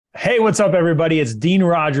Hey, what's up, everybody? It's Dean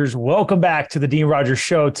Rogers. Welcome back to the Dean Rogers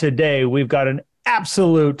Show. Today, we've got an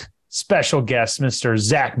absolute special guest, Mr.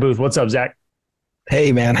 Zack Boothe. What's up, Zack?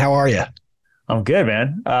 Hey, man. How are you? I'm good,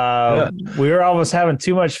 man. Good. We were almost having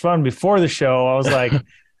too much fun before the show. I was like,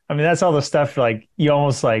 that's all the stuff like you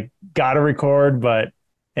almost like got to record. But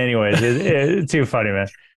anyways, it's too funny, man.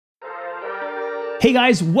 Hey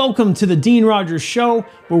guys, welcome to the Dean Rogers Show,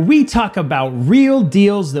 where we talk about real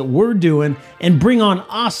deals that we're doing and bring on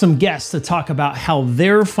awesome guests to talk about how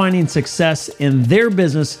they're finding success in their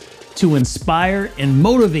business to inspire and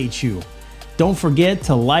motivate you. Don't forget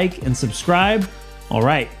to like and subscribe. All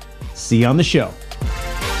right, see you on the show.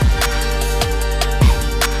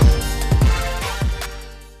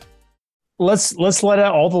 Let's let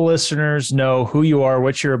all the listeners know who you are,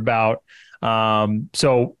 what you're about.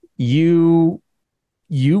 So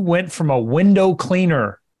you went from a window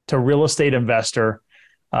cleaner to real estate investor.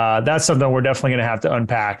 That's something we're definitely going to have to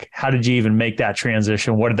unpack. How did you even make that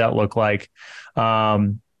transition? What did that look like?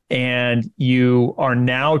 And you are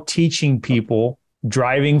now teaching people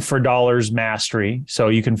Driving for Dollars Mastery. So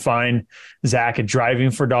you can find Zack at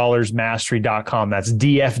drivingfordollarsmastery.com. That's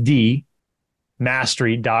DFD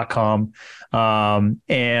mastery.com.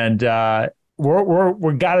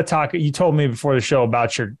 We're got to talk. You told me before the show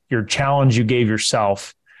about your challenge you gave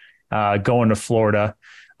yourself going to Florida.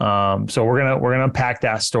 So we're gonna unpack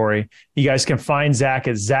that story. You guys can find Zack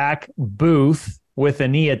at Zack Boothe with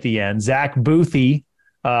an E at the end. Zack Boothe.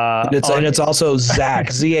 And it's also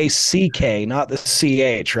Zack, Z-A-C-K, not the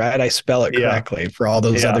C-H, right? I spell it correctly for all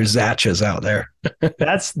those other Zatches out there.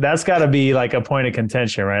 That's got to be like a point of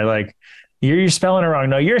contention, right? Like you're spelling it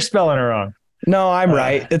wrong. No, you're spelling it wrong. No, I'm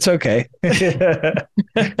right. It's okay. So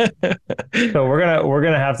we're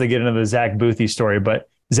gonna have to get into the Zack Boothe story, but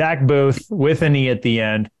Zack Boothe with an E at the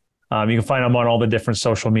end. You can find him on all the different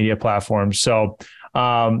social media platforms. So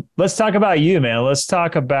let's talk about you, man. Let's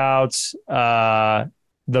talk about the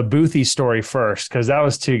Boothe story first, because that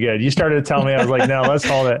was too good. You started to tell me, I was like, no, let's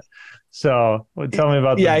hold it. So tell me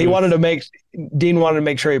about Dean wanted to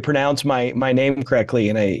make sure he pronounced my name correctly.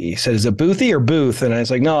 And he said, is it Boothe or Booth? And I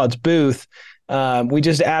was like, no, it's Booth. We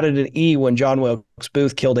just added an E when John Wilkes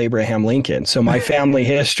Booth killed Abraham Lincoln. So my family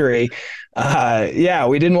history, we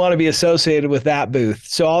didn't want to be associated with that Booth.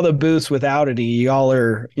 So all the Booths without an E, y'all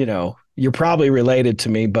are, you're probably related to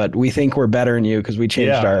me, but we think we're better than you because we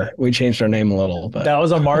changed our name a little. But that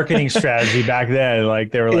was a marketing strategy back then.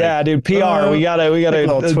 Like they were like, yeah, dude, PR. We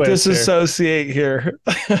gotta disassociate here.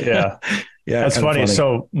 Yeah. That's funny.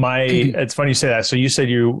 So it's funny you say that. So you said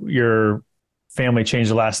your family changed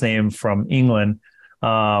the last name from England.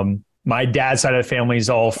 My dad's side of the family is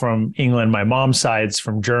all from England. My mom's side's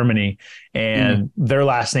from Germany, and their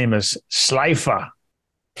last name is Schleifer.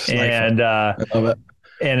 And I love it.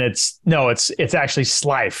 And it's actually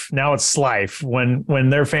Schleif. Now it's Schleif. When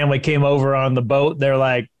their family came over on the boat, they're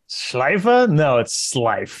like, Schleifer? No, it's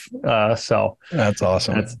Schleif. So that's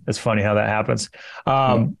awesome. It's funny how that happens.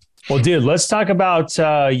 Well, dude, let's talk about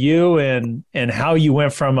you and how you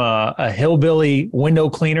went from a hillbilly window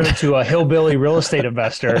cleaner to a hillbilly real estate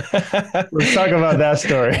investor. Let's talk about that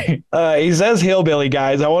story. He says hillbilly,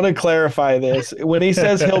 guys. I want to clarify this. When he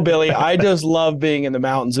says hillbilly, I just love being in the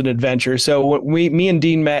mountains and adventure. So me and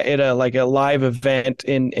Dean met at a live event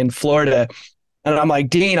in Florida. And I'm like,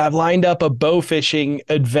 Dean, I've lined up a bow fishing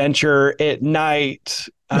adventure at night.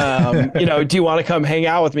 Do you want to come hang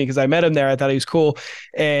out with me? Because I met him there. I thought he was cool.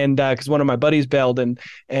 And because one of my buddies bailed and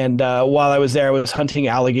while I was there, I was hunting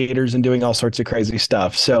alligators and doing all sorts of crazy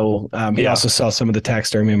stuff. So he also saw some of the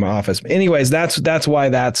taxidermy in my office. Anyways, that's why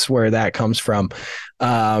that's where that comes from.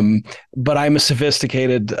 But I'm a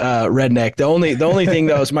sophisticated redneck. The only thing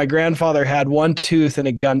though is my grandfather had one tooth and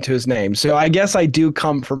a gun to his name. So I guess I do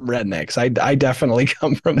come from rednecks. I definitely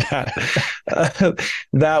come from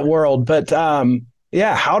that world. But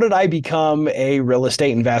how did I become a real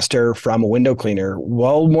estate investor from a window cleaner?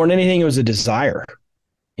 Well, more than anything, it was a desire.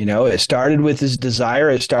 It started with this desire.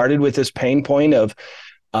 It started with this pain point of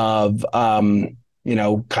kind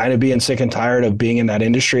of being sick and tired of being in that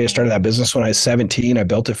industry. I started that business when I was 17. I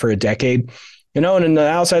built it for a decade, and in the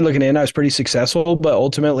outside looking in, I was pretty successful, but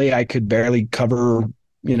ultimately I could barely cover,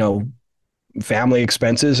 family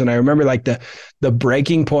expenses. And I remember like the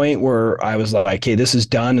breaking point where I was like, hey, this is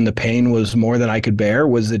done. And the pain was more than I could bear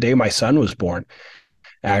was the day my son was born,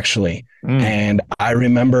 actually. And I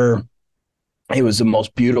remember it was the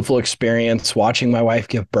most beautiful experience watching my wife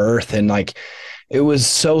give birth. And like, it was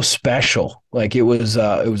so special. Like it was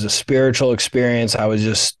a spiritual experience. I was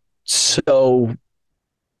just so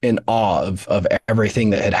in awe of everything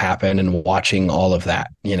that had happened and watching all of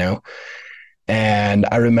that, And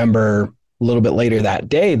I remember A little bit later that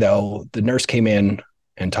day, though, the nurse came in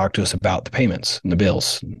and talked to us about the payments and the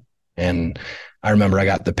bills. And I remember I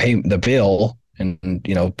got the bill and,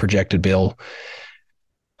 projected bill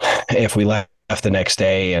if we left the next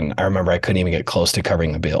day. And I remember I couldn't even get close to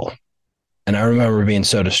covering the bill. And I remember being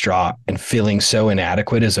so distraught and feeling so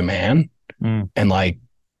inadequate as a man. And like,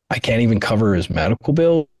 I can't even cover his medical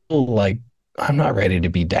bill. Like, I'm not ready to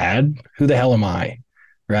be dad. Who the hell am I?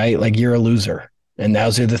 Right? Like, you're a loser. And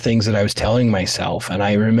those are the things that I was telling myself. And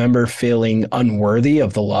I remember feeling unworthy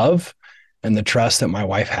of the love and the trust that my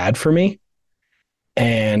wife had for me.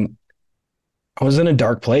 And I was in a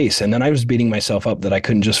dark place. And then I was beating myself up that I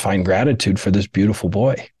couldn't just find gratitude for this beautiful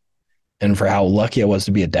boy and for how lucky I was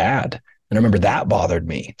to be a dad. And I remember that bothered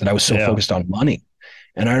me, that I was so focused on money.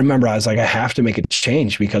 And I remember I was like, I have to make a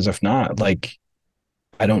change, because if not, like,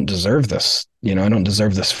 I don't deserve this. I don't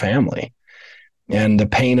deserve this family. And the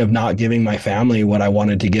pain of not giving my family what I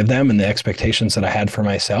wanted to give them and the expectations that I had for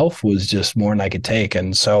myself was just more than I could take.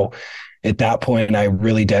 And so at that point, I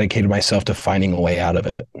really dedicated myself to finding a way out of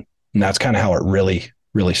it. And that's kind of how it really,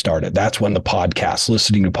 really started. That's when the podcast,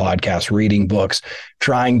 listening to podcasts, reading books,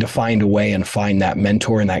 trying to find a way and find that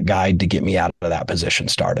mentor and that guide to get me out of that position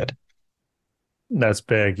started. That's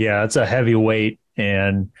big. Yeah, it's a heavy weight.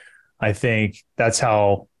 And I think that's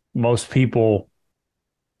how most people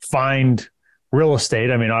find real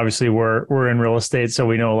estate. I mean, obviously we're in real estate, so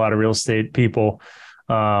we know a lot of real estate people.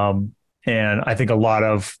 And I think a lot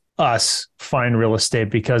of us find real estate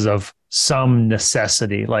because of some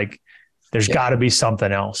necessity. Like, there's got to be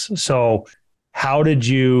something else. So how did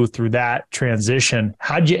you, through that transition,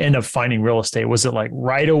 how'd you end up finding real estate? Was it like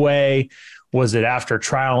right away? Was it after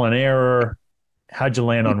trial and error? How'd you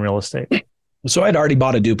land on real estate? So I'd already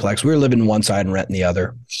bought a duplex. We were living in one side and renting the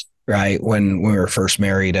other, right? When we were first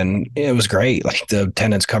married, and it was great. Like, the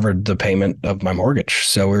tenants covered the payment of my mortgage.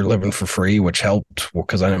 So we were living for free, which helped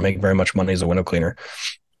because I didn't make very much money as a window cleaner.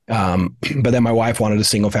 But then my wife wanted a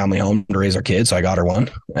single family home to raise our kids. So I got her one,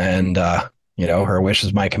 and, her wish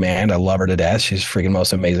is my command. I love her to death. She's the freaking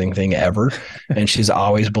most amazing thing ever. And she's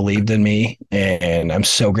always believed in me. And I'm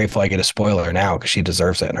so grateful I get to spoil her now, because she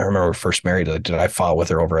deserves it. And I remember we first married, I fought with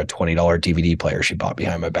her over a $20 DVD player she bought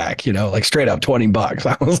behind my back, like straight up $20.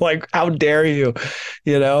 I was like, how dare you,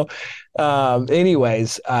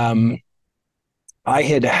 I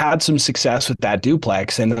had some success with that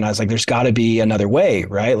duplex. And then I was like, there's got to be another way,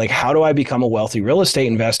 right? Like, how do I become a wealthy real estate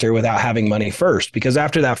investor without having money first? Because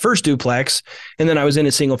after that first duplex, and then I was in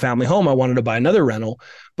a single family home, I wanted to buy another rental.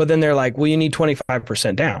 But then they're like, well, you need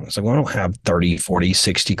 25% down. It's like, well, I don't have 30, 40,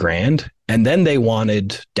 60 grand. And then they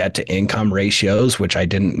wanted debt to income ratios, which I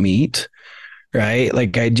didn't meet. Right.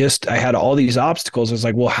 Like, I had all these obstacles. It's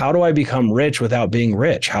like, well, how do I become rich without being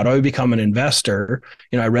rich? How do I become an investor?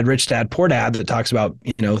 I read Rich Dad, Poor Dad that talks about,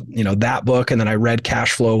 that book. And then I read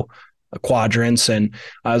Cash Flow Quadrants. And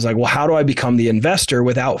I was like, well, how do I become the investor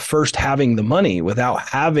without first having the money, without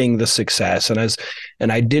having the success? And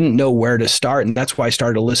I didn't know where to start. And that's why I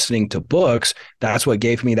started listening to books. That's what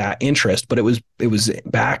gave me that interest. But it was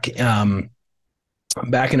back in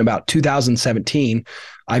about 2017,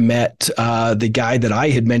 I met the guy that I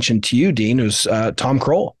had mentioned to you, Dean, who's Tom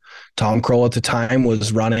Kroll. Tom Kroll at the time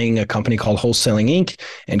was running a company called Wholesaling Inc.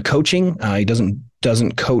 and coaching. He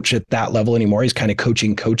doesn't coach at that level anymore. He's kind of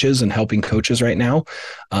coaching coaches and helping coaches right now.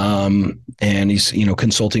 And he's,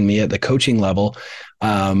 consulting me at the coaching level.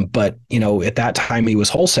 But at that time he was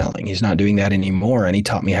wholesaling. He's not doing that anymore. And he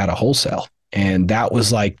taught me how to wholesale. And that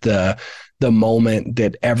was like the moment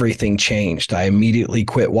that everything changed. I immediately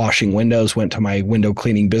quit washing windows, went to my window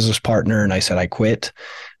cleaning business partner, and I said, I quit.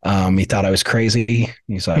 He thought I was crazy.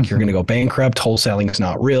 He's like, you're going to go bankrupt. Wholesaling is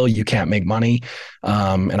not real. You can't make money.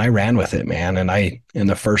 And I ran with it, man. And in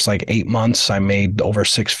the first 8 months, I made over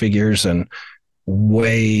 6 figures and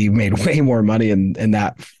made way more money in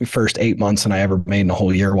that first 8 months than I ever made in a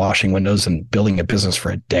whole year washing windows and building a business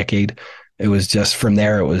for a decade. It was just from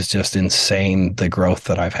there, it was just insane, the growth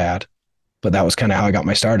that I've had. But that was kind of how I got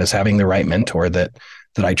my start, is having the right mentor that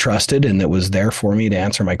I trusted and that was there for me to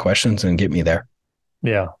answer my questions and get me there.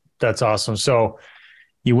 Yeah, that's awesome. So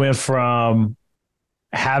you went from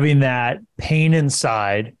having that pain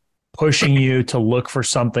inside, pushing you to look for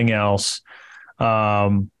something else.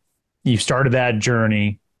 You started that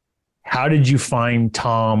journey. How did you find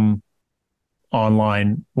Tom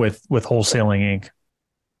online with Wholesaling Inc.?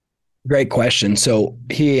 Great question. So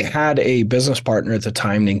he had a business partner at the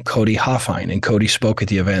time named Cody Hoffine, and Cody spoke at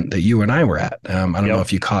the event that you and I were at. I don't know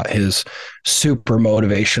if you caught his super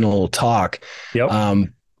motivational talk. Yep.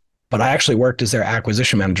 but I actually worked as their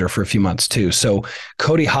acquisition manager for a few months too. So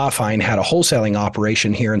Cody Hoffine had a wholesaling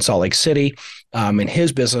operation here in Salt Lake City. And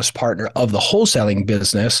his business partner of the wholesaling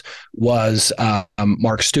business was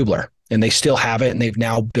Mark Stubler. And they still have it. And they've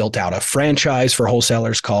now built out a franchise for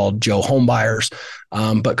wholesalers called Joe Homebuyers.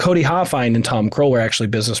 But Cody Hoffine and Tom Kroll were actually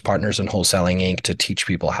business partners in Wholesaling Inc. to teach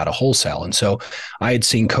people how to wholesale. And so I had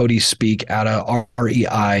seen Cody speak at a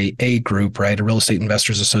REIA group, right, a Real Estate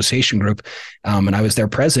Investors Association group. And I was there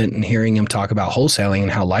present and hearing him talk about wholesaling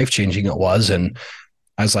and how life-changing it was. And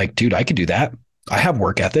I was like, dude, I could do that. I have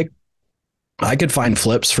work ethic. I could find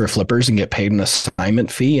flips for flippers and get paid an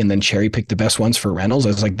assignment fee and then cherry pick the best ones for rentals. I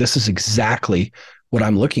was like, this is exactly what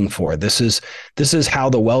I'm looking for. This is how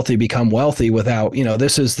the wealthy become wealthy without,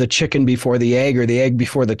 this is the chicken before the egg or the egg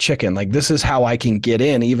before the chicken. Like, this is how I can get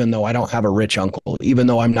in, even though I don't have a rich uncle, even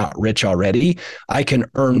though I'm not rich already, I can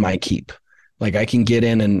earn my keep. Like, I can get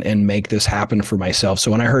in and make this happen for myself.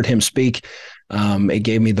 So when I heard him speak, it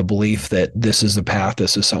gave me the belief that this is the path.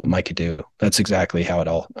 This is something I could do. That's exactly how it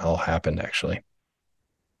all happened, actually.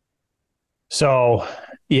 So,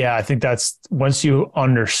 yeah, I think that's once you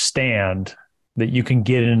understand that you can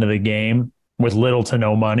get into the game with little to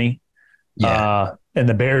no money. Yeah. And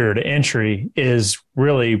the barrier to entry is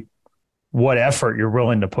really what effort you're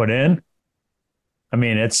willing to put in. I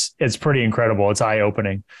mean, it's pretty incredible. It's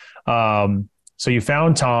eye-opening. So you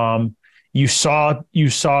found Tom. You saw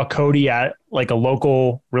Cody at like a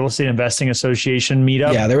local real estate investing association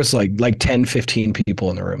meetup. Yeah, there was like 10, 15 people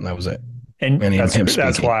in the room. That was it. And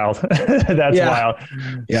that's wild. That's wild.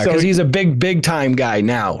 Yeah, because he's a big time guy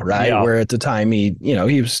now, right? Yeah. Where at the time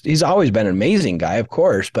he's always been an amazing guy, of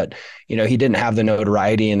course, but he didn't have the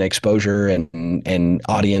notoriety and exposure and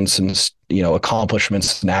audience and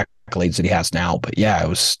accomplishments and accolades that he has now. But yeah, it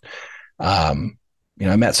was I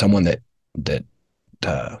met someone that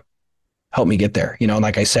helped me get there. And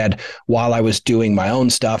like I said, while I was doing my own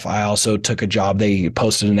stuff, I also took a job. They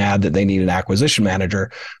posted an ad that they need an acquisition manager.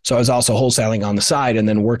 So I was also wholesaling on the side and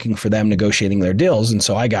then working for them, negotiating their deals. And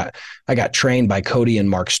so I got trained by Cody and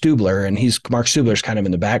Mark Stubler, and Mark Stubler's kind of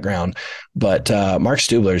in the background, but Mark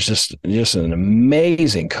Stubler is just an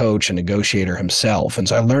amazing coach and negotiator himself. And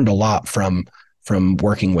so I learned a lot from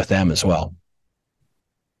working with them as well.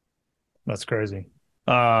 That's crazy.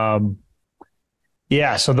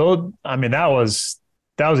 Yeah. So that was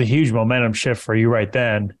a huge momentum shift for you right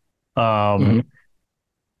then. How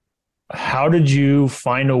did you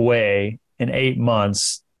find a way in 8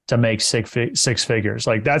 months to make six figures?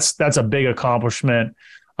 Like that's a big accomplishment.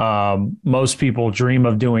 Most people dream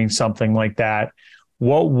of doing something like that.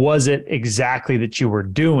 What was it exactly that you were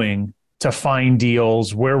doing to find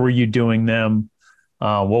deals? Where were you doing them?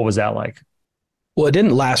 What was that like? Well, it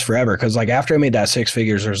didn't last forever because after I made that 6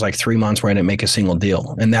 figures, there was 3 months where I didn't make a single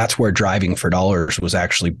deal. And that's where Driving for Dollars was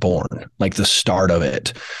actually born, like the start of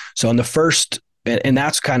it. So in the first, and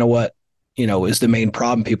that's kind of what, is the main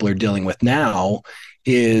problem people are dealing with now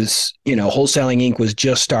is, Wholesaling Inc. was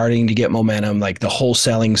just starting to get momentum, like the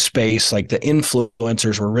wholesaling space, like the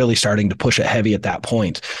influencers were really starting to push it heavy at that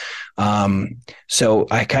point. So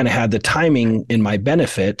I kind of had the timing in my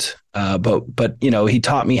benefit, but he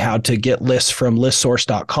taught me how to get lists from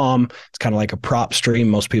listsource.com. It's kind of like a prop stream.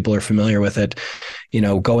 Most people are familiar with it,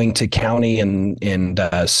 going to county and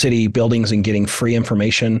city buildings and getting free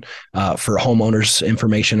information, for homeowners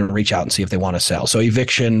information and reach out and see if they want to sell. So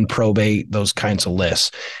eviction, probate, those kinds of lists.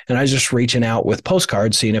 And I was just reaching out with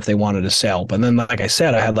postcards, seeing if they wanted to sell. But then, like I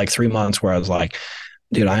said, I had 3 months where I was like,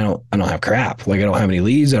 dude, I don't have crap. I don't have any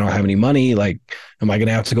leads. I don't have any money. Am I going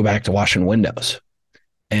to have to go back to washing windows?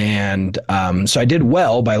 And so I did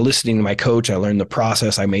well by listening to my coach. I learned the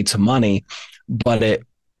process. I made some money, but I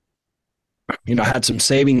had some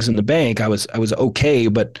savings in the bank. I was okay,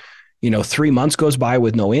 but 3 months goes by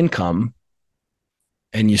with no income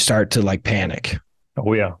and you start to panic.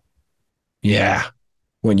 Oh yeah. Yeah.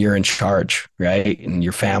 When you're in charge, right? And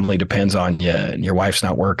your family depends on you and your wife's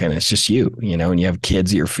not working. It's just you, and you have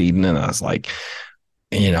kids that you're feeding. And I was like,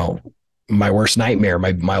 my worst nightmare,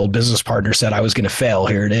 my old business partner said I was going to fail.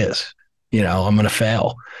 Here it is, I'm going to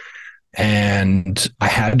fail. And I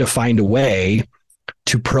had to find a way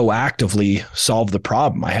to proactively solve the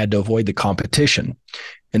problem. I had to avoid the competition.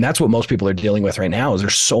 And that's what most people are dealing with right now is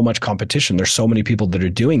there's so much competition. There's so many people that are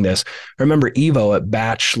doing this. I remember Evo at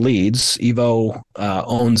Batch Leads. Evo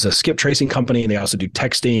owns a skip tracing company. And they also do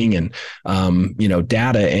texting and,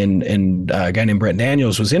 data. And a guy named Brent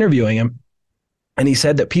Daniels was interviewing him. And he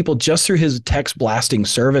said that people just through his text blasting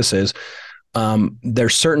services,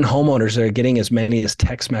 there's certain homeowners that are getting as many as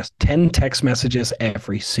 10 text messages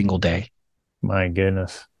every single day. My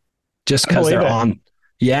goodness. Just because they're on.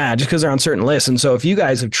 Yeah, just because they're on certain lists. And so if you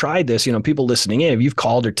guys have tried this, people listening in, if you've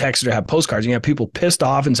called or texted or have postcards, and you have people pissed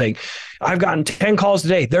off and saying, I've gotten 10 calls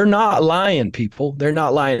today. They're not lying, people. They're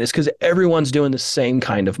not lying. It's because everyone's doing the same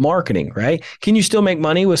kind of marketing, right? Can you still make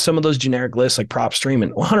money with some of those generic lists like PropStream?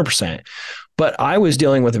 And 100%. But I was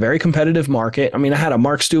dealing with a very competitive market. I mean, I had a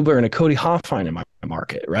Mark Stubler and a Cody Hoffine in my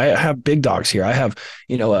market, right? I have big dogs here. I have,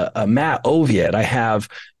 a Matt Oviatt. I have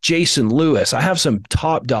Jason Lewis. I have some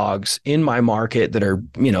top dogs in my market that are,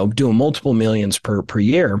 doing multiple millions per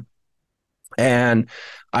year. And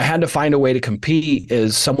I had to find a way to compete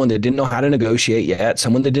as someone that didn't know how to negotiate yet,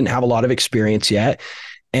 someone that didn't have a lot of experience yet.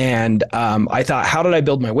 And I thought, how did I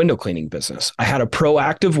build my window cleaning business? I had a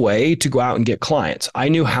proactive way to go out and get clients. I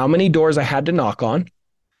knew how many doors I had to knock on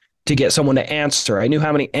to get someone to answer. I knew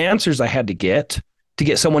how many answers I had to get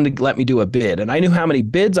someone to let me do a bid. And I knew how many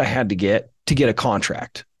bids I had to get a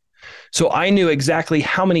contract. So I knew exactly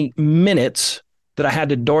how many minutes that I had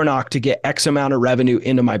to door knock to get X amount of revenue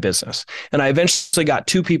into my business. And I eventually got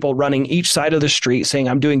two people running each side of the street saying,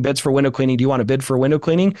 I'm doing bids for window cleaning. Do you want to bid for window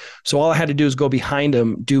cleaning? So all I had to do is go behind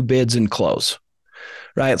them, do bids and close.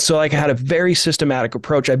 Right. So I had a very systematic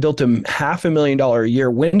approach. I built a $500,000 a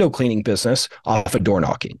year window cleaning business off of door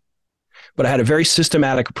knocking. But I had a very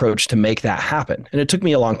systematic approach to make that happen. And it took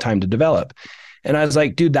me a long time to develop. And I was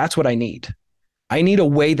like, dude, that's what I need. I need a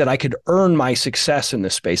way that I could earn my success in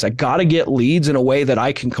this space. I got to get leads in a way that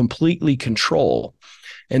I can completely control.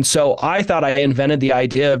 And so I thought I invented the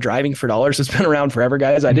idea of driving for dollars. It's been around forever,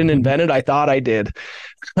 guys. I didn't invent it. I thought I did.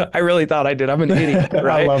 I really thought I did. I'm an idiot.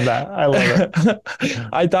 Right? I love that. I love it.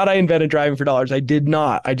 I thought I invented driving for dollars. I did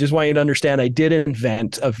not. I just want you to understand I did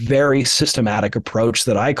invent a very systematic approach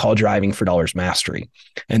that I call driving for dollars mastery.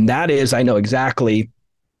 And that is, I know exactly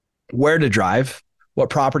where to drive, what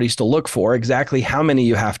properties to look for, exactly how many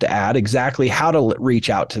you have to add, exactly how to reach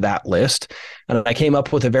out to that list. And I came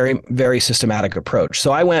up with a very, very systematic approach.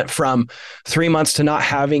 So I went from 3 months to not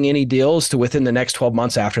having any deals to within the next 12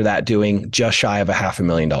 months after that, doing just shy of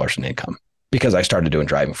 $500,000 in income because I started doing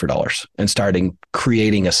driving for dollars and starting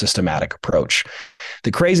creating a systematic approach.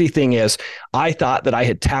 The crazy thing is I thought that I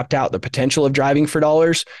had tapped out the potential of driving for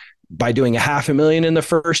dollars by doing $500,000 in the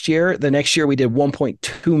first year. The next year we did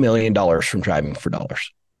 $1.2 million from driving for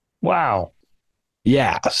dollars. Wow.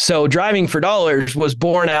 Yeah. So driving for dollars was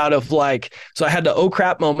born out of so I had the oh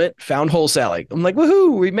crap moment, found wholesaling. I'm like,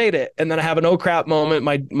 woohoo, we made it. And then I have an oh crap moment,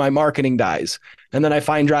 my marketing dies. And then I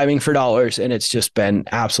find driving for dollars, and it's just been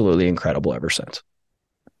absolutely incredible ever since.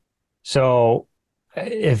 So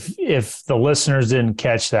if the listeners didn't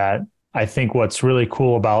catch that, I think what's really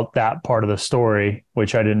cool about that part of the story,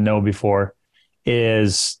 which I didn't know before,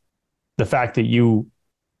 is the fact that you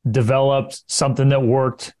developed something that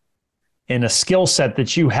worked in a skill set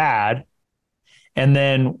that you had. And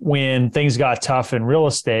then when things got tough in real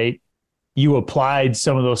estate, you applied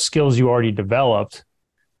some of those skills you already developed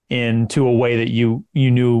into a way that you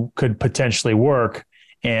knew could potentially work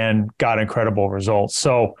and got incredible results.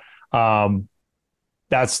 So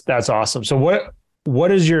that's awesome. So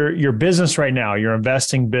what is your business right now? Your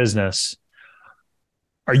investing business.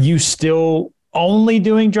 Are you still only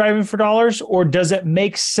doing driving for dollars, or does it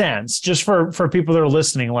make sense just for people that are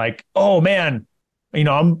listening? Like, oh man,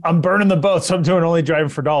 I'm burning the boat, so I'm doing only driving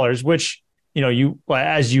for dollars, which, you,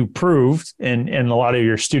 as you proved, and a lot of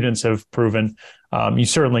your students have proven, you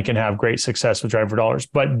certainly can have great success with driving for dollars.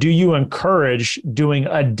 But do you encourage doing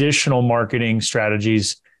additional marketing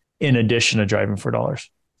strategies in addition to driving for dollars?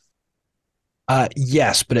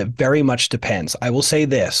 Yes, but it very much depends. I will say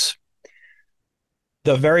this.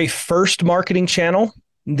 The very first marketing channel,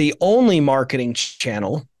 the only marketing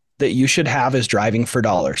channel that you should have is driving for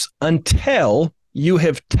dollars until you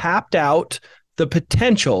have tapped out the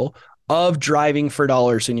potential of driving for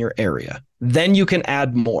dollars in your area. Then you can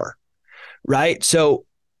add more, right? So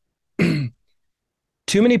too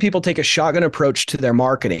many people take a shotgun approach to their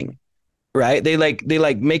marketing. Right. They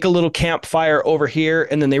make a little campfire over here,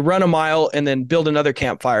 and then they run a mile and then build another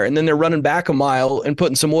campfire. And then they're running back a mile and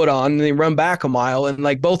putting some wood on, and they run back a mile.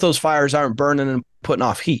 And both those fires aren't burning and putting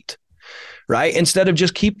off heat. Right. Instead of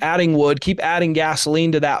just keep adding wood, keep adding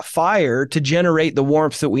gasoline to that fire to generate the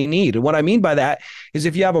warmth that we need. And what I mean by that is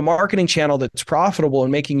if you have a marketing channel that's profitable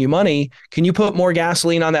and making you money, can you put more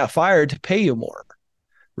gasoline on that fire to pay you more?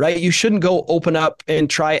 Right? You shouldn't go open up and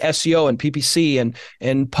try SEO and PPC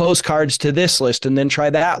and postcards to this list, and then try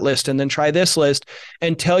that list, and then try this list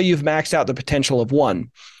until you've maxed out the potential of one.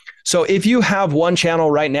 So if you have one channel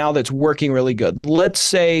right now that's working really good, let's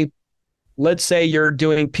say let's say you're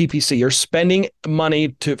doing PPC, you're spending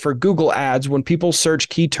money for Google ads when people search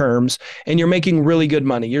key terms and you're making really good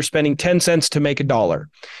money. You're spending 10 cents to make $1,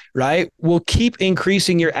 right? We'll keep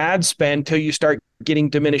increasing your ad spend till you start getting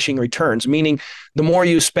diminishing returns, meaning the more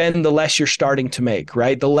you spend, the less you're starting to make,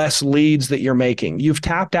 right? The less leads that you're making. You've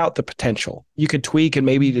tapped out the potential. You could tweak and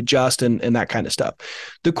maybe adjust and that kind of stuff.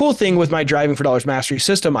 The cool thing with my Driving for Dollars Mastery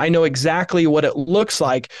system, I know exactly what it looks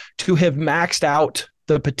like to have maxed out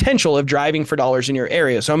the potential of driving for dollars in your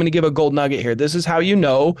area. So I'm going to give a gold nugget here. This is how you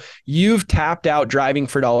know you've tapped out driving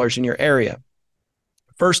for dollars in your area.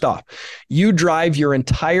 First off, you drive your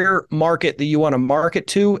entire market that you want to market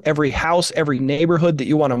to, every house, every neighborhood that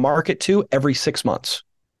you want to market to every 6 months.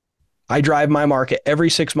 I drive my market every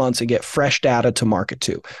 6 months and get fresh data to market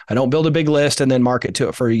to. I don't build a big list and then market to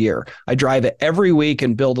it for a year. I drive it every week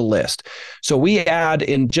and build a list. So we add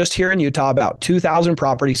in just here in Utah about 2,000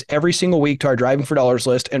 properties every single week to our Driving for Dollars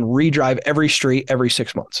list and redrive every street every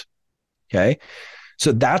 6 months. Okay.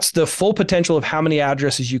 So that's the full potential of how many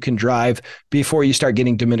addresses you can drive before you start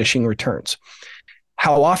getting diminishing returns.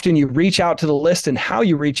 How often you reach out to the list and how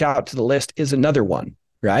you reach out to the list is another one.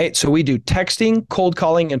 Right. So we do texting, cold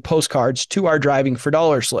calling, and postcards to our Driving for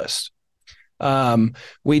Dollars list.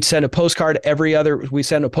 We'd send a postcard we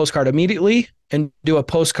send a postcard immediately and do a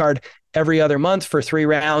postcard every other month for 3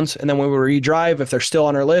 rounds. And then when we redrive, if they're still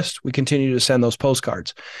on our list, we continue to send those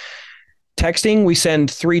postcards. Texting, we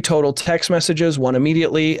send 3 total text messages, 1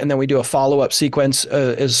 immediately, and then we do a follow-up sequence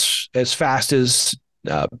as fast as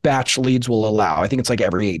batch leads will allow. I think it's like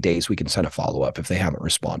every 8 days we can send a follow-up if they haven't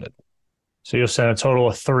responded. So you'll send a total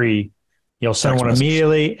of 3. You'll send one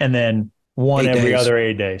immediately and then 1 every other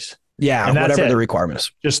 8 days. Yeah, and whatever the requirement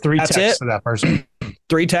is. Just 3 texts to that person.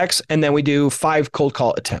 3 texts, and then we do 5 cold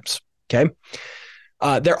call attempts. Okay.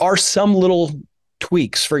 There are some little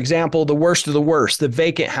tweaks. For example, the worst of the worst, the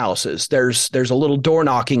vacant houses. There's a little door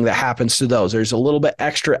knocking that happens to those. There's a little bit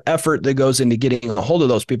extra effort that goes into getting a hold of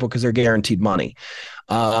those people because they're guaranteed money.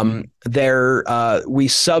 We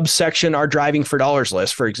subsection our Driving for Dollars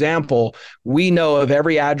list. For example, we know of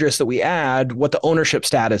every address that we add, what the ownership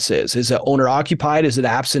status is. Is it owner occupied? Is it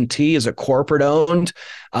absentee? Is it corporate owned?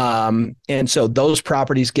 And so those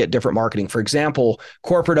properties get different marketing. For example,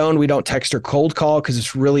 corporate owned, we don't text or cold call because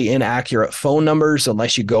it's really inaccurate phone numbers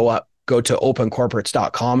unless you go to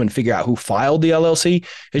opencorporates.com and figure out who filed the LLC.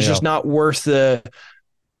 It's just not worth the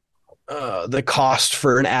cost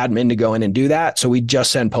for an admin to go in and do that. So we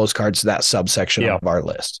just send postcards to that subsection of our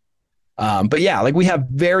list. But yeah, like we have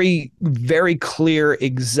very, very clear,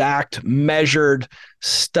 exact, measured,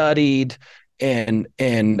 studied, and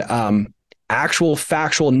actual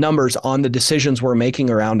factual numbers on the decisions we're making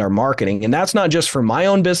around our marketing. And that's not just for my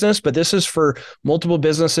own business, but this is for multiple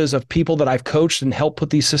businesses of people that I've coached and helped put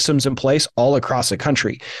these systems in place all across the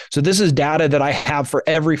country. So this is data that I have for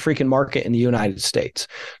every freaking market in the United States.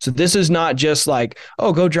 So this is not just like,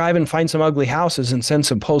 oh, go drive and find some ugly houses and send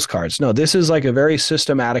some postcards. No, this is like a very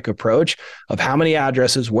systematic approach of how many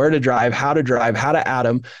addresses, where to drive, how to add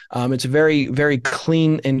them. It's a very, very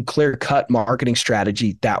clean and clear cut marketing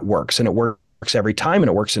strategy that works, and it works every time, and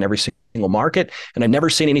it works in every single market. And I've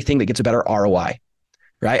never seen anything that gets a better ROI,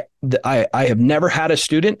 right? I have never had a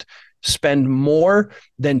student spend more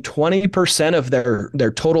than 20% of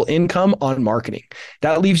their total income on marketing.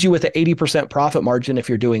 That leaves you with an 80% profit margin if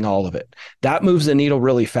you're doing all of it. That moves the needle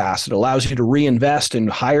really fast. It allows you to reinvest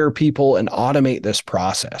and hire people and automate this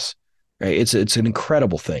process. Right? It's an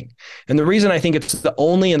incredible thing. And the reason I think it's the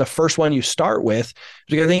only and the first one you start with is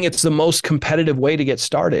because I think it's the most competitive way to get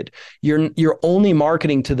started. You're only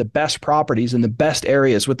marketing to the best properties in the best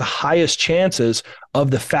areas with the highest chances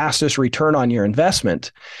of the fastest return on your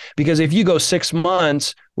investment. Because if you go 6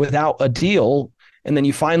 months without a deal, and then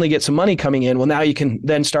you finally get some money coming in, well, now you can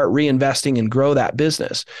then start reinvesting and grow that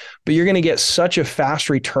business. But you're going to get such a fast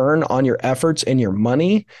return on your efforts and your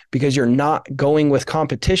money because you're not going with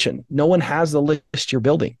competition. No one has the list you're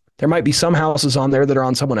building. There might be some houses on there that are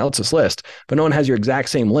on someone else's list, but no one has your exact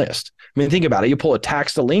same list. I mean, think about it. You pull a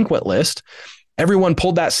tax delinquent list. Everyone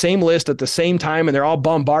pulled that same list at the same time, and they're all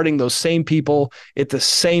bombarding those same people at the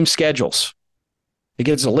same schedules. It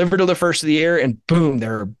gets delivered to the first of the year and boom,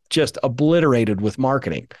 they're just obliterated with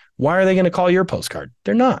marketing. Why are they going to call your postcard?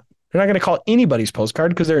 They're not. They're not going to call anybody's postcard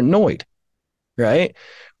because they're annoyed, right?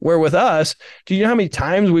 Where with us, do you know how many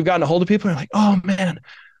times we've gotten a hold of people and are like, oh man,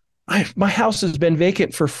 my house has been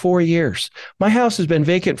vacant for 4 years. My house has been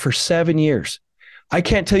vacant for 7 years. I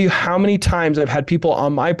can't tell you how many times I've had people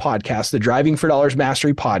on my podcast, the Driving for Dollars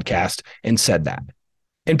Mastery podcast, and said that.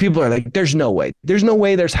 And people are like, there's no way. There's no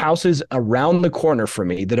way there's houses around the corner from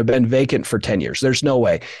me that have been vacant for 10 years. There's no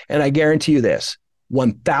way. And I guarantee you this,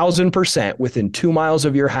 1000% within 2 miles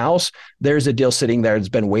of your house, there's a deal sitting there that's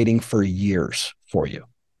been waiting for years for you.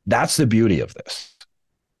 That's the beauty of this.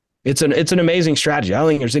 It's an amazing strategy. I don't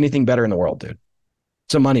think there's anything better in the world, dude.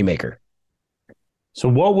 It's a moneymaker. So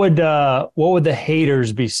what would the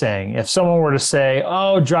haters be saying if someone were to say,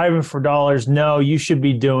 "Oh, driving for dollars, no, you should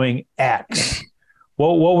be doing X."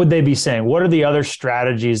 What would they be saying? What are the other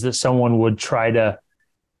strategies that someone would try to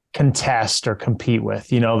contest or compete with?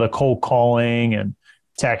 The cold calling and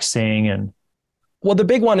texting and. Well, the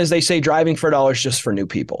big one is they say driving for dollars just for new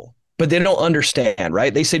people, but they don't understand,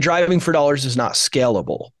 right? They say driving for dollars is not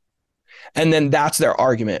scalable. And then that's their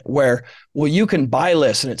argument where, well, you can buy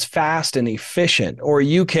lists and it's fast and efficient, or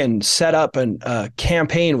you can set up a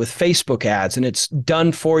campaign with Facebook ads and it's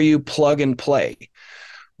done for you, plug and play.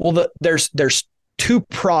 Well, there's two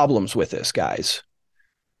problems with this, guys.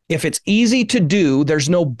 If it's easy to do, there's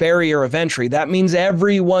no barrier of entry. That means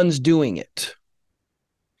everyone's doing it.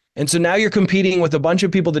 And so now you're competing with a bunch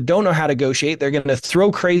of people that don't know how to negotiate. They're going to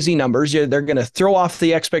throw crazy numbers. They're going to throw off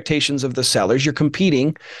the expectations of the sellers. You're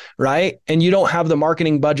competing, right? And you don't have the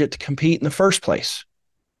marketing budget to compete in the first place.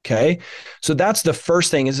 Okay. So that's the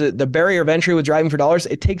first thing, is that the barrier of entry with driving for dollars.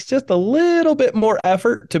 It takes just a little bit more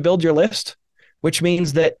effort to build your list, which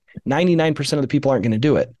means that 99% of the people aren't going to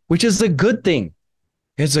do it, which is a good thing.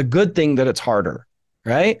 It's a good thing that it's harder,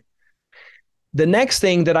 right? The next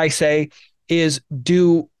thing that I say is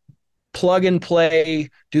do plug and play.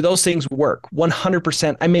 Do those things work?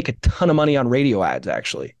 100%. I make a ton of money on radio ads,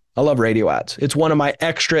 actually. I love radio ads. It's one of my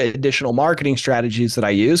extra additional marketing strategies that I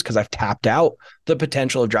use because I've tapped out the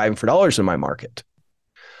potential of driving for dollars in my market.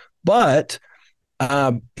 But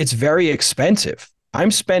it's very expensive.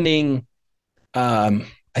 I'm spending, I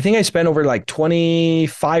think I spend over like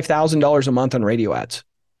 $25,000 a month on radio ads.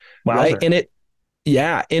 Wow. Right. And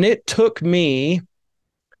it took me,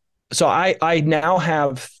 so I now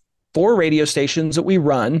have 4 radio stations that we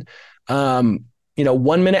run, 1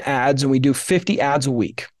 minute ads, and we do 50 ads a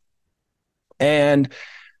week. And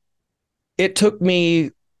it took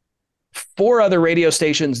me 4 other radio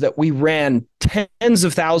stations that we ran tens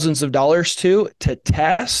of thousands of dollars to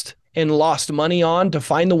test and lost money on, to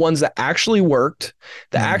find the ones that actually worked,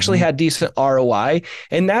 that actually had decent ROI.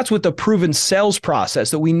 And that's with the proven sales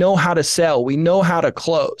process, that we know how to sell, we know how to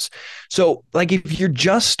close. So like if you're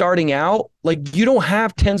just starting out, like you don't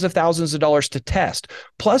have tens of thousands of dollars to test.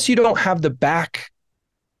 Plus you don't have the back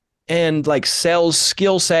and like sales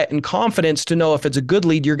skill set and confidence to know if it's a good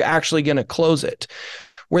lead, you're actually going to close it.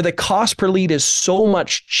 Where the cost per lead is so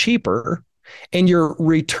much cheaper and your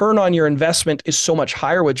return on your investment is so much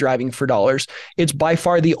higher with driving for dollars, it's by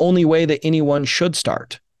far the only way that anyone should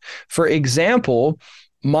start. For example,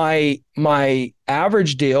 my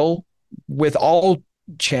average deal with all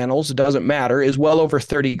channels, it doesn't matter, is well over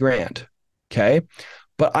 30 grand. Okay.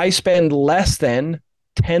 But I spend less than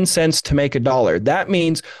 10 cents to make $1. That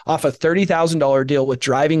means off a $30,000 deal with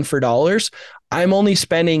driving for dollars, I'm only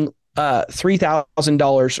spending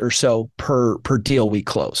 $3,000 or so per deal we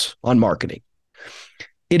close on marketing.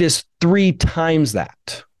 It is 3 times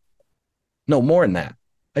that. No, more than that.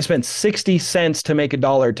 I spend 60 cents to make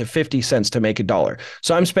 $1 to 50 cents to make $1.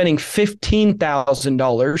 So I'm spending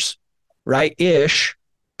 $15,000, right, ish,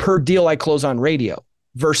 per deal I close on radio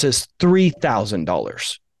versus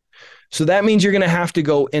 $3,000. So that means you're going to have to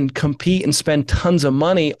go and compete and spend tons of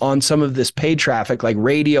money on some of this paid traffic like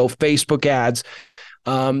radio, Facebook ads,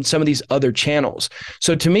 some of these other channels.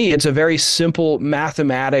 So to me, it's a very simple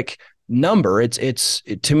mathematic number.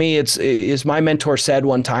 To me, it's my mentor said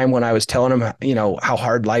one time when I was telling him, how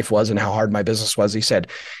hard life was and how hard my business was. He said,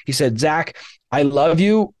 Zach, I love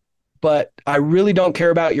you, but I really don't care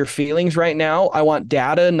about your feelings right now. I want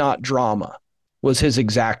data, not drama, was his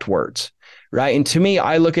exact words. Right. And to me,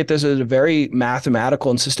 I look at this as a very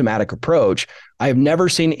mathematical and systematic approach. I have never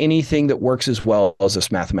seen anything that works as well as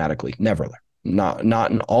this mathematically. Never. Not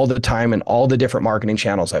in all the time and all the different marketing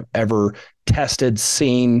channels I've ever tested,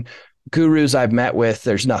 seen, gurus I've met with.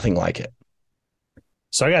 There's nothing like it.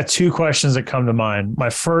 So I got 2 questions that come to mind. My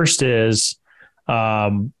first is,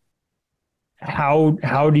 how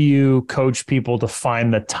do you coach people to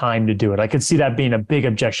find the time to do it? I could see that being a big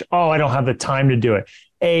objection. Oh, I don't have the time to do it.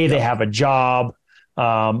 They have a job,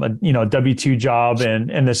 a W-2 job,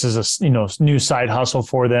 and this is a new side hustle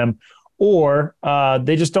for them. Or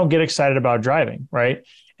they just don't get excited about driving, right?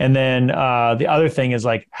 And then the other thing is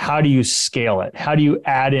like, how do you scale it? How do you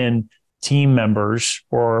add in team members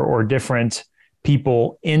or different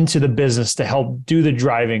people into the business to help do the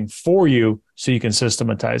driving for you so you can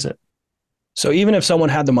systematize it? So even if someone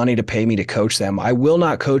had the money to pay me to coach them, I will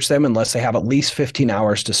not coach them unless they have at least 15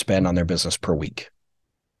 hours to spend on their business per week.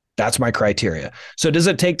 That's my criteria. So does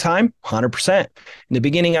it take time? 100%. In the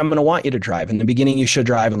beginning, I'm going to want you to drive. In the beginning, you should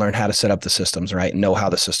drive and learn how to set up the systems, right? And know how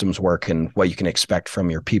the systems work and what you can expect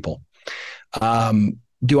from your people.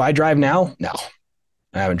 Do I drive now? No,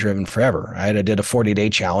 I haven't driven forever. I did a 40-day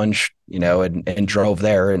challenge, and drove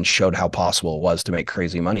there and showed how possible it was to make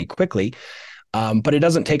crazy money quickly. But it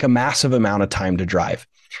doesn't take a massive amount of time to drive.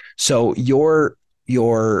 So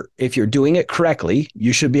if you're doing it correctly,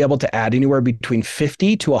 you should be able to add anywhere between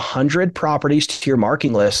 50 to 100 properties to your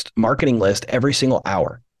marketing list every single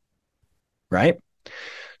hour, right?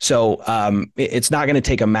 So it's not going to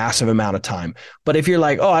take a massive amount of time. But if you're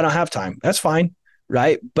like, oh, I don't have time, that's fine,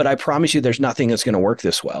 right? But I promise you, there's nothing that's going to work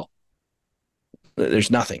this well.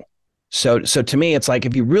 There's nothing. So to me, it's like,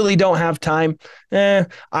 if you really don't have time,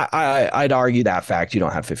 I'd argue that fact, you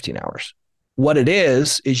don't have 15 hours. What it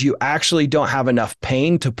is you actually don't have enough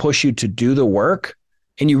pain to push you to do the work,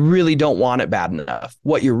 and you really don't want it bad enough.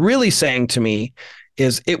 What you're really saying to me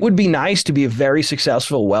is, it would be nice to be a very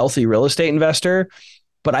successful, wealthy real estate investor,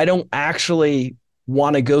 but I don't actually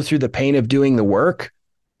want to go through the pain of doing the work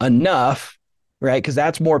enough, right? Because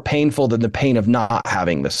that's more painful than the pain of not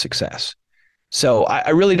having the success. So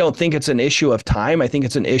I really don't think it's an issue of time. I think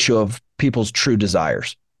it's an issue of people's true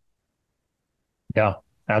desires. Yeah,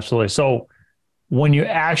 absolutely. So when you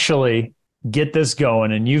actually get this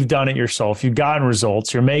going and you've done it yourself, you've gotten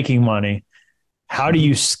results, you're making money, how do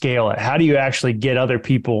you scale it? How do you actually get other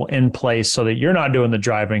people in place so that you're not doing the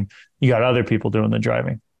driving, you got other people doing the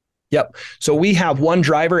driving? Yep. So we have one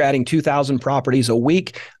driver adding 2,000 properties a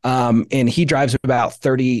week, and he drives about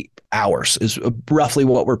 30 hours is roughly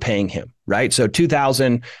what we're paying him, right? So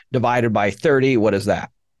 2,000 divided by 30, what is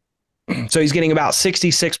that? So he's getting about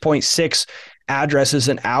 66.6 addresses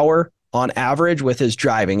an hour on average with his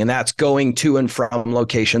driving, and that's going to and from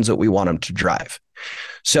locations that we want him to drive.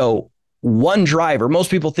 So one driver, most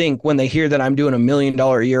people think when they hear that I'm doing $1 million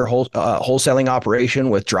a year wholesaling operation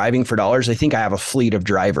with driving for dollars, they think I have a fleet of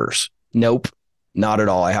drivers. Nope, not at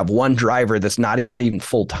all. I have one driver that's not even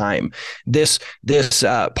full time. This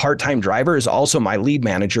part-time driver is also my lead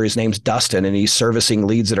manager. His name's Dustin, and he's servicing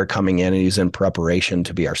leads that are coming in, and he's in preparation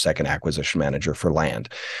to be our second acquisition manager for land.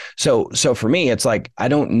 So for me, it's like, I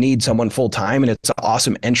don't need someone full time, and it's an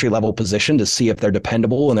awesome entry-level position to see if they're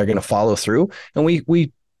dependable and they're going to follow through. And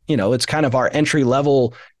we it's kind of our entry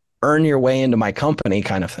level, earn your way into my company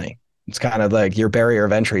kind of thing. It's kind of like your barrier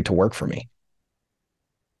of entry to work for me.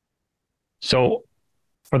 So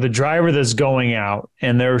for the driver that's going out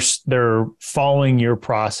and they're following your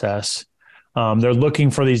process, they're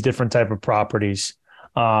looking for these different type of properties.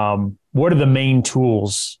 What are the main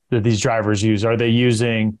tools that these drivers use? Are they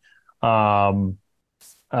using, oh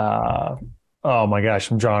my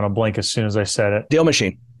gosh, I'm drawing a blank as soon as I said it. Deal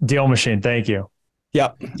Machine. Deal Machine. Thank you.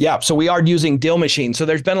 Yeah. So we are using Deal Machine. So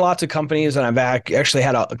there's been lots of companies, and I've actually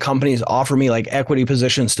had companies offer me like equity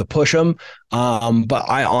positions to push them. But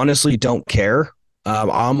I honestly don't care.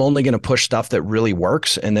 I'm only going to push stuff that really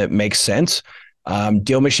works and that makes sense.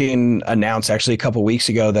 Deal Machine announced actually a couple of weeks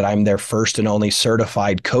ago that I'm their first and only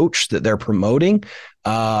certified coach that they're promoting,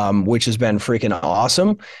 which has been freaking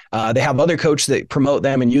awesome. They have other coaches that promote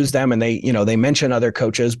them and use them, and they mention other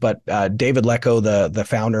coaches. But David Lecko, the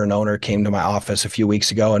founder and owner, came to my office a few weeks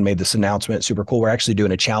ago and made this announcement. Super cool. We're actually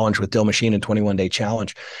doing a challenge with Deal Machine, a 21-day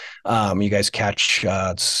challenge. You guys catch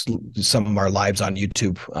some of our lives on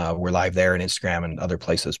YouTube. We're live there and Instagram and other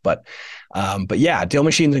places. But yeah, Deal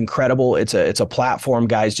Machine's incredible. It's a platform,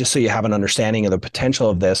 guys, just so you have an understanding of the potential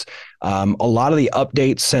of this. A lot of the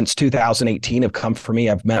updates since 2018 have come from me.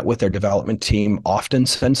 I've met with their development team often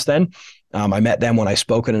since then. I met them when I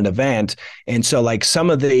spoke at an event. And so like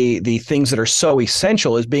some of the things that are so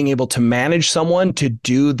essential is being able to manage someone to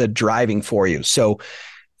do the driving for you. So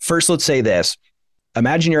first, let's say this.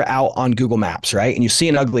 Imagine you're out on Google Maps, right? And you see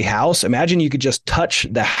an ugly house. Imagine you could just touch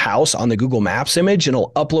the house on the Google Maps image, and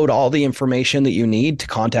it'll upload all the information that you need to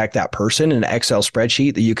contact that person in an Excel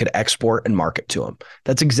spreadsheet that you could export and market to them.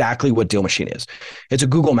 That's exactly what Deal Machine is. It's a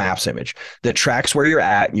Google Maps image that tracks where you're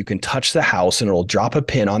at. You can touch the house and it'll drop a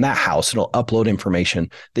pin on that house and it'll upload information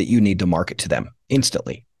that you need to market to them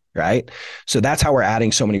instantly. Right. So that's how we're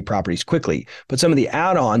adding so many properties quickly. But some of the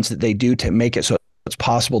add-ons that they do to make it so it's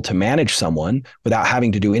possible to manage someone without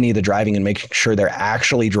having to do any of the driving and making sure they're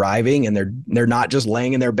actually driving and they're not just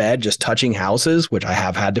laying in their bed, just touching houses, which I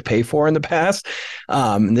have had to pay for in the past.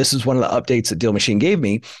 And this is one of the updates that Deal Machine gave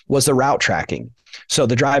me, was the route tracking. So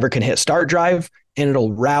the driver can hit start drive and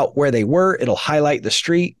it'll route where they were. It'll highlight the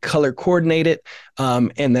street, color coordinate it.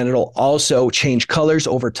 And then it'll also change colors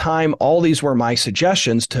over time. All these were my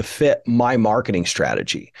suggestions to fit my marketing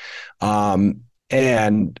strategy.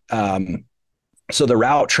 So the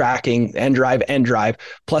route tracking, end drive,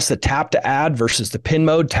 plus the tap to add versus the pin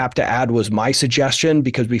mode. Tap to add was my suggestion,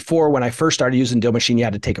 because before, when I first started using Deal Machine, you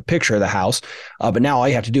had to take a picture of the house, but now all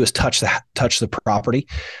you have to do is touch the property.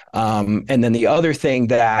 And then the other thing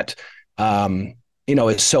that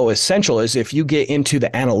is so essential is if you get into the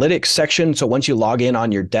analytics section. So once you log in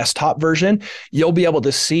on your desktop version, you'll be able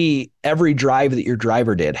to see every drive that your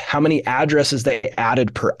driver did, how many addresses they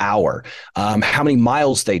added per hour, how many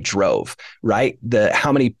miles they drove, right?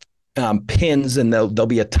 How many pins, and there'll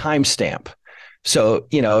be a timestamp. So,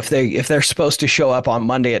 if they're supposed to show up on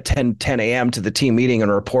Monday at 10 a.m. to the team meeting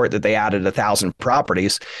and report that they added 1,000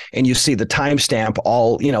 properties, and you see the timestamp,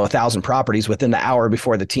 all, 1,000 properties within the hour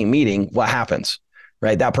before the team meeting, what happens?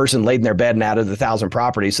 Right? That person laid in their bed and added 1,000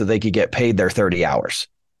 properties so they could get paid their 30 hours,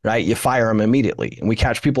 right? You fire them immediately. And we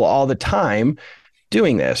catch people all the time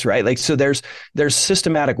doing this, right? Like, so there's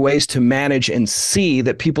systematic ways to manage and see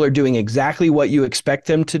that people are doing exactly what you expect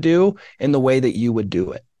them to do in the way that you would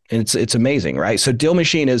do it. And it's amazing, right? So Deal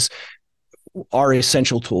Machine is our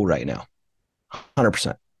essential tool right now.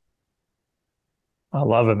 100%. I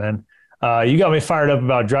love it, man. You got me fired up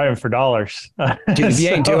about driving for dollars. Dude, if you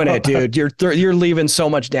ain't doing it, dude, you're leaving so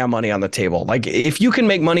much damn money on the table. Like, if you can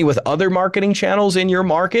make money with other marketing channels in your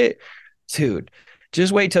market, dude,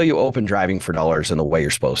 just wait till you open driving for dollars in the way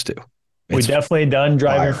you're supposed to. We've definitely done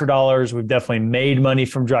driving for dollars. We've definitely made money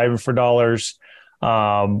from driving for dollars.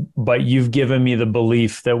 But you've given me the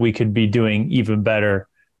belief that we could be doing even better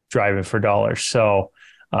driving for dollars. So,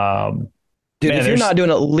 dude, man, if you're not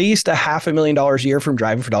doing at least $500,000 a year from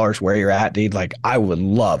driving for dollars where you're at, dude, like, I would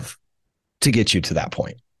love to get you to that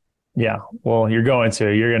point. Yeah. Well, we're going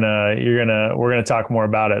to talk more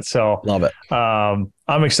about it. So love it.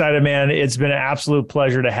 I'm excited, man. It's been an absolute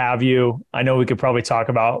pleasure to have you. I know we could probably talk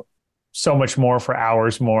about so much more for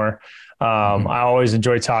hours more. I always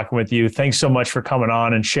enjoy talking with you. Thanks so much for coming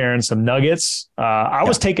on and sharing some nuggets. I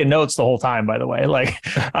was taking notes the whole time, by the way. Like,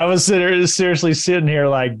 I was seriously sitting here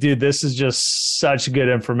like, dude, this is just such good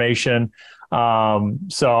information.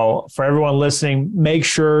 So for everyone listening, make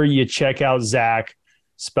sure you check out Zack,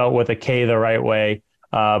 spelled with a K the right way,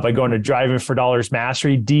 by going to Driving for Dollars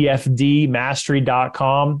Mastery,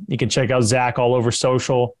 dfdmastery.com. You can check out Zack all over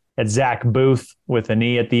social at Zack Boothe with an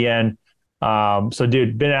E at the end. So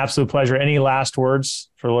dude, been an absolute pleasure. Any last words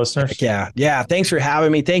for the listeners? Yeah. Thanks for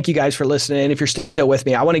having me. Thank you guys for listening. If you're still with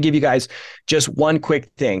me, I want to give you guys just one quick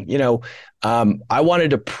thing. I wanted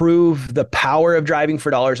to prove the power of driving for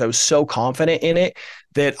dollars. I was so confident in it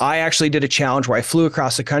that I actually did a challenge where I flew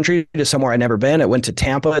across the country to somewhere I'd never been. I went to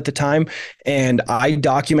Tampa at the time, and I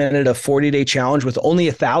documented a 40-day challenge with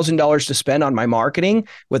only $1,000 to spend on my marketing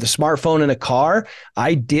with a smartphone and a car.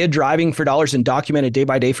 I did driving for dollars and documented day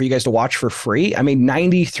by day for you guys to watch for free. I made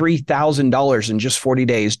 $93,000 in just 40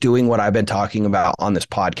 days doing what I've been talking about on this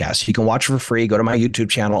podcast. You can watch for free. Go to my YouTube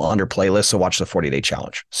channel under playlists and watch the 40-day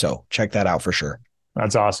challenge. So check that out for sure.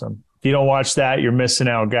 That's awesome. If you don't watch that, you're missing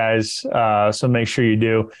out, guys. So make sure you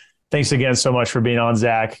do. Thanks again so much for being on,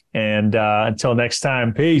 Zack. And until next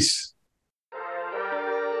time, peace.